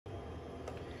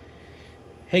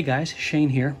Hey guys, Shane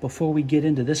here. Before we get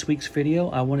into this week's video,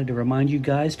 I wanted to remind you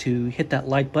guys to hit that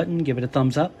like button, give it a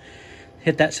thumbs up,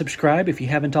 hit that subscribe if you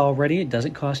haven't already, it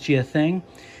doesn't cost you a thing,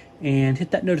 and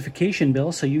hit that notification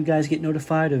bell so you guys get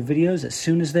notified of videos as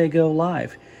soon as they go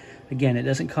live. Again, it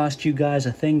doesn't cost you guys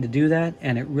a thing to do that,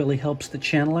 and it really helps the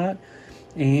channel out.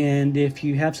 And if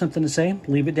you have something to say,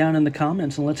 leave it down in the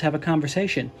comments and let's have a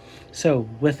conversation. So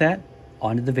with that,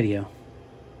 on to the video.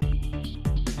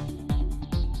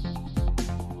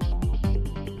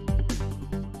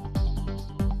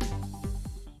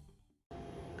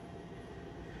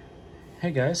 Hey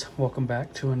guys, welcome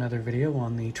back to another video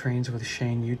on the Trains with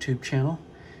Shane YouTube channel.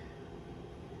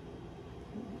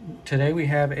 Today we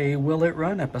have a Will It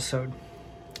Run episode.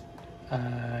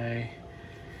 I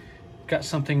got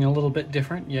something a little bit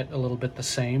different, yet a little bit the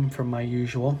same from my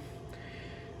usual.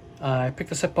 I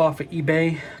picked this up off of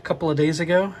eBay a couple of days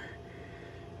ago.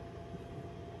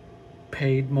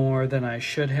 Paid more than I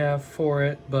should have for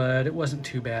it, but it wasn't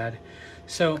too bad.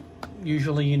 So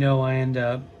usually, you know, I end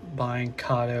up buying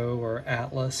Kato or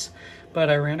Atlas, but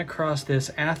I ran across this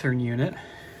Athearn unit,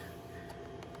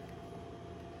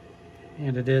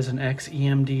 and it is an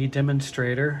EMD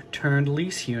demonstrator turned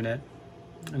lease unit,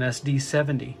 an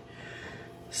SD70.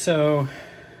 So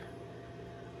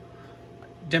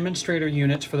demonstrator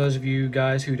units, for those of you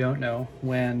guys who don't know,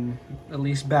 when, at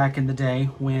least back in the day,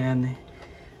 when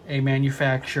a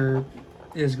manufacturer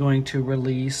is going to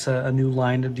release a new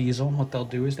line of diesel, what they'll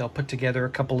do is they'll put together a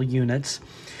couple of units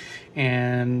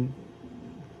and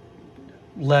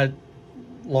let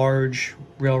large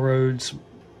railroads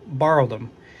borrow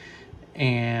them,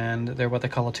 and they're what they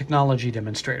call a technology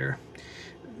demonstrator.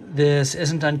 This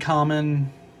isn't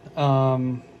uncommon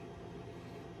in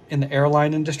the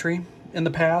airline industry in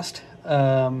the past.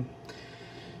 Boeing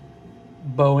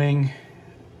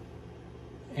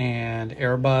and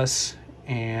Airbus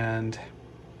and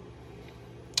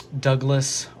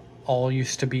Douglas all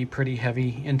used to be pretty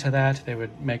heavy into that. They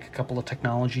would make a couple of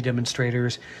technology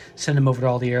demonstrators, send them over to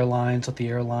all the airlines, let the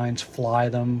airlines fly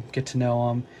them, get to know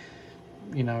them,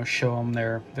 you know, show them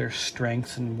their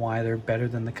strengths and why they're better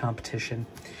than the competition.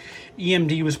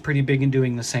 EMD was pretty big in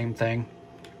doing the same thing.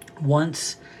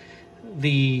 Once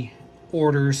the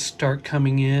orders start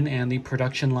coming in and the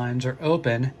production lines are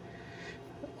open,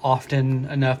 often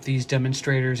enough these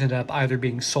demonstrators end up either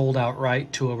being sold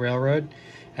outright to a railroad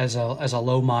as a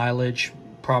low mileage,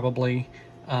 probably,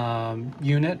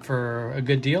 unit for a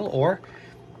good deal, or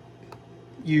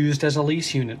used as a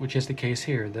lease unit, which is the case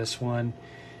here. This one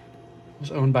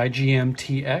was owned by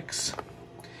GMTX,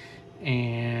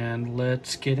 and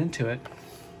let's get into it.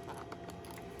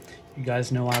 You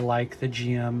guys know I like the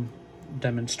GM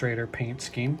demonstrator paint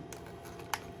scheme.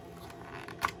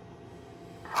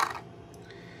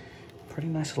 Pretty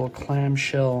nice little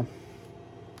clamshell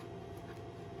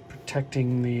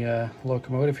protecting the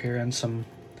locomotive here, and some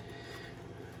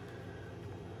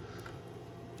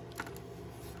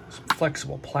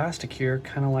flexible plastic here,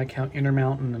 kind of like how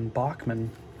Intermountain and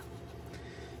Bachmann.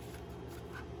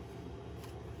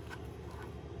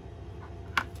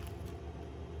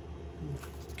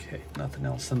 Okay, nothing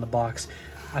else in the box.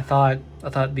 I thought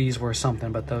these were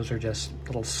something, but those are just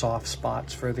little soft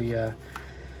spots for the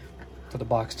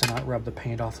box to not rub the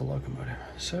paint off the locomotive.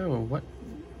 So what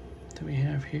do we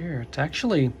have here?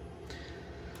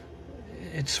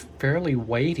 It's fairly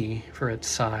weighty for its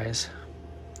size.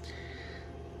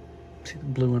 See the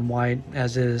blue and white,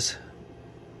 as is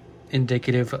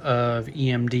indicative of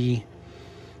EMD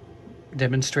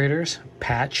demonstrators,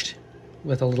 patched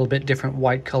with a little bit different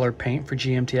white color paint for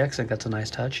GMTX. I think that's a nice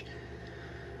touch.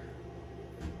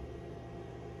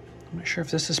 I'm not sure if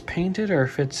this is painted or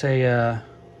if it's a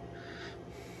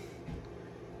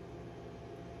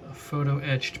photo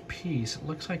etched piece. It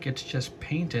looks like it's just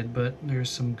painted, but there's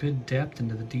some good depth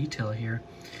into the detail here.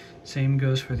 Same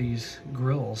goes for these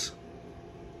grills.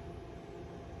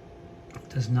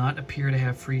 Does not appear to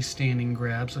have freestanding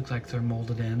grabs. Looks like they're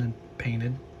molded in and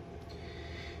painted.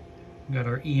 We've got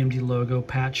our EMD logo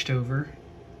patched over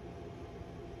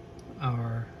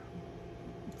our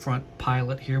front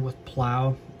pilot here with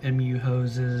plow, MU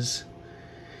hoses,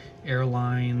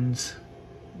 airlines,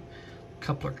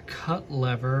 coupler cut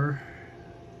lever.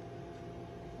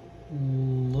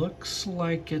 Looks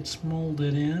like it's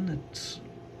molded in.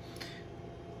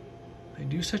 They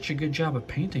do such a good job of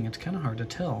painting, it's kind of hard to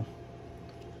tell.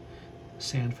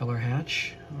 Sand filler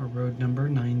hatch, our road number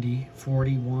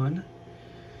 9041.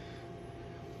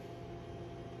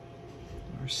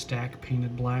 Our stack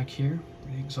painted black here.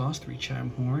 The exhaust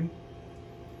 3-chime horn.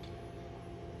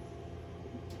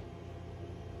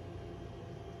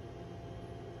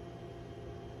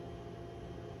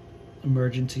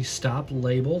 emergency stop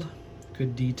labeled.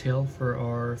 Good detail for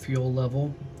our fuel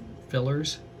level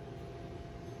fillers.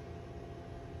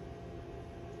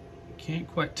 Can't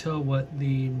quite tell what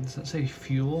the, does that say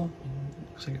fuel?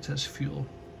 Looks like it says fuel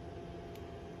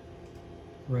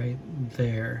right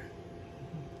there.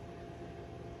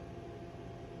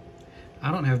 I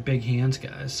don't have big hands,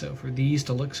 guys, so for these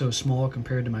to look so small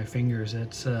compared to my fingers,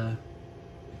 it's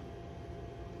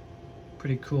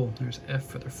pretty cool. There's F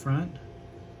for the front.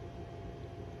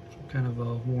 Some kind of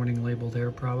a warning label there,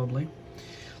 probably.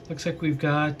 Looks like we've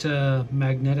got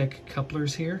magnetic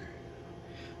couplers here.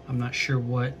 I'm not sure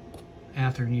what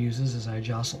Athearn uses as I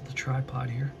jostle the tripod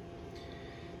here.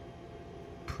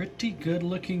 Pretty good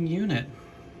looking unit.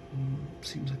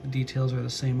 Seems like the details are the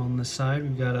same on this side.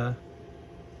 We've got a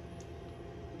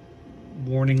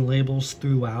warning labels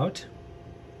throughout.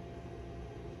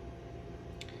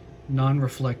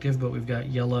 Non-reflective, but we've got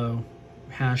yellow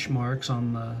hash marks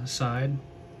on the side.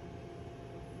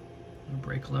 A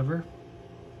brake lever.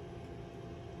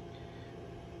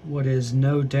 What is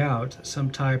no doubt some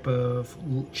type of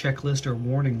checklist or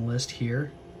warning list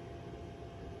here.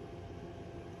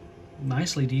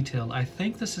 Nicely detailed. I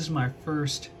think this is my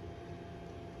first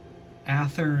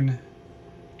Athearn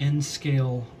N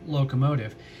scale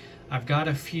locomotive. I've got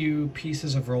a few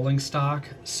pieces of rolling stock,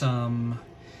 some,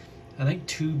 I think,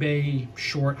 2-bay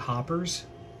short hoppers,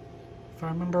 if I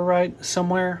remember right,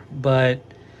 somewhere, but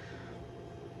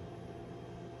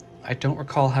I don't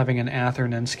recall having an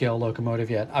Athearn N scale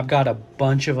locomotive yet. I've got a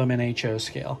bunch of them in HO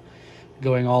scale,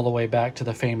 going all the way back to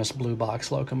the famous blue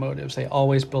box locomotives. They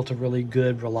always built a really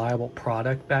good, reliable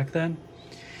product back then.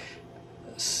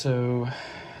 So,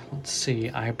 let's see.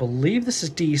 I believe this is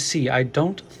DC. I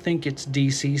don't think it's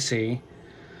DCC.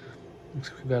 Looks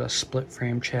like we've got a split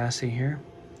frame chassis here.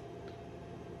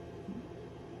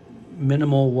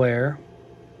 Minimal wear.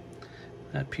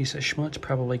 That piece of schmutz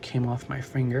probably came off my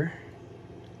finger.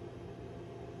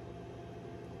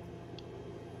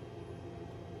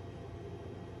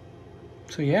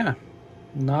 So yeah,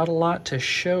 not a lot to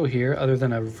show here other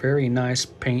than a very nice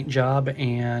paint job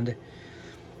and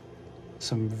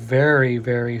some very,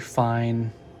 very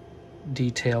fine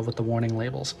detail with the warning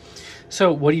labels.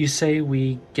 So what do you say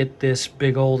we get this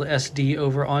big old SD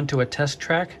over onto a test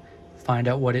track, find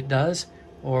out what it does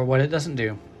or what it doesn't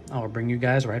do? I'll bring you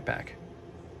guys right back.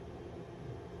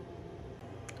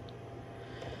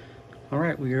 All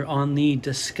right, we are on the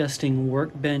disgusting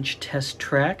workbench test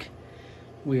track.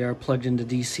 We are plugged into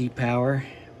DC power.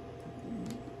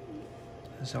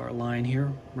 There's our line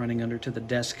here running under to the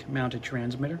desk mounted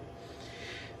transmitter.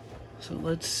 So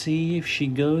let's see if she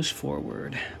goes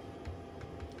forward.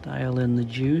 Dial in the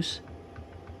juice.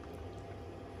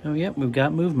 Oh yep, we've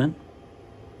got movement.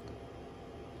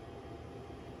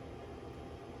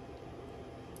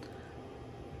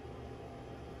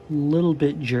 A little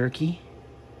bit jerky.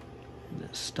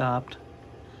 It stopped.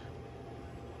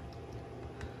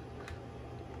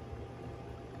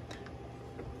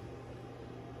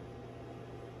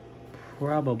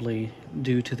 Probably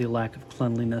due to the lack of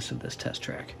cleanliness of this test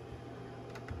track.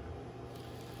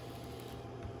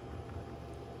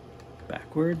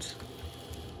 Backwards,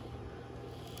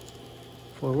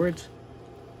 forwards,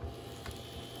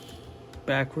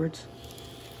 backwards,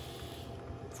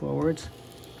 forwards,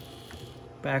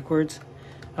 backwards.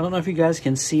 I don't know if you guys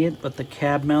can see it, but the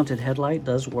cab mounted headlight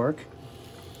does work.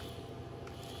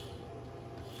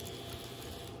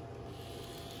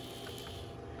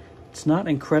 It's not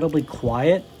incredibly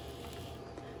quiet,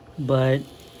 but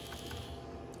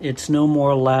it's no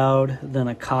more loud than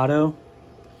a Kato.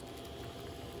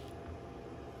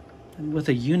 And with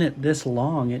a unit this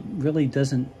long, it really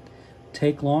doesn't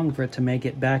take long for it to make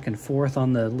it back and forth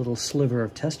on the little sliver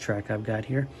of test track I've got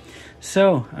here.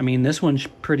 So, I mean, this one's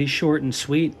pretty short and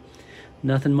sweet.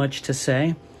 Nothing much to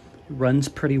say. Runs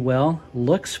pretty well.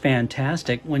 Looks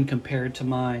fantastic when compared to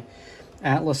my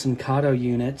Atlas and Kato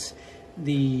units.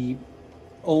 The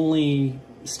only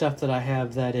stuff that I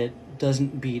have that it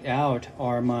doesn't beat out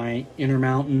are my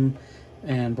Intermountain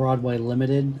and Broadway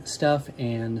Limited stuff,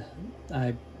 and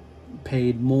I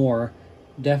paid more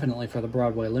definitely for the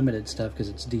Broadway Limited stuff because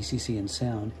it's DCC and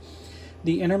sound.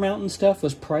 The Intermountain stuff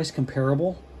was price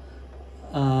comparable,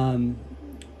 but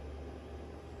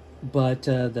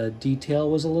the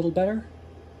detail was a little better.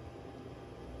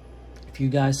 If you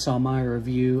guys saw my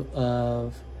review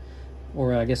of,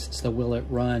 or I guess it's the Will It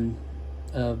Run,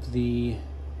 of the,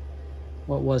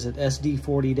 what was it,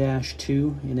 SD40-2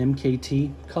 in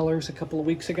MKT colors a couple of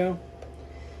weeks ago,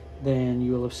 then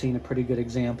you will have seen a pretty good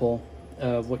example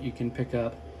of what you can pick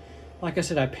up. Like I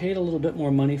said, I paid a little bit more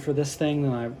money for this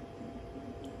thing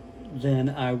than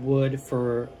I would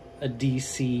for a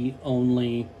DC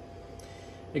only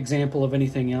example of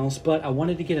anything else, but I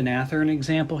wanted to get an Athearn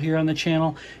example here on the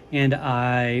channel, and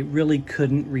I really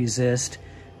couldn't resist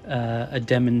a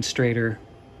demonstrator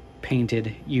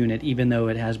painted unit, even though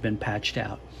it has been patched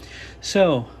out.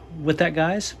 So with that,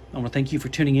 guys, I want to thank you for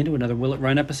tuning in to another Will It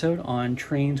Run episode on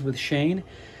Trains with Shane,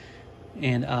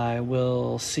 and I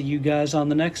will see you guys on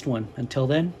the next one. Until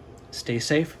then, stay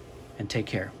safe and take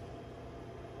care.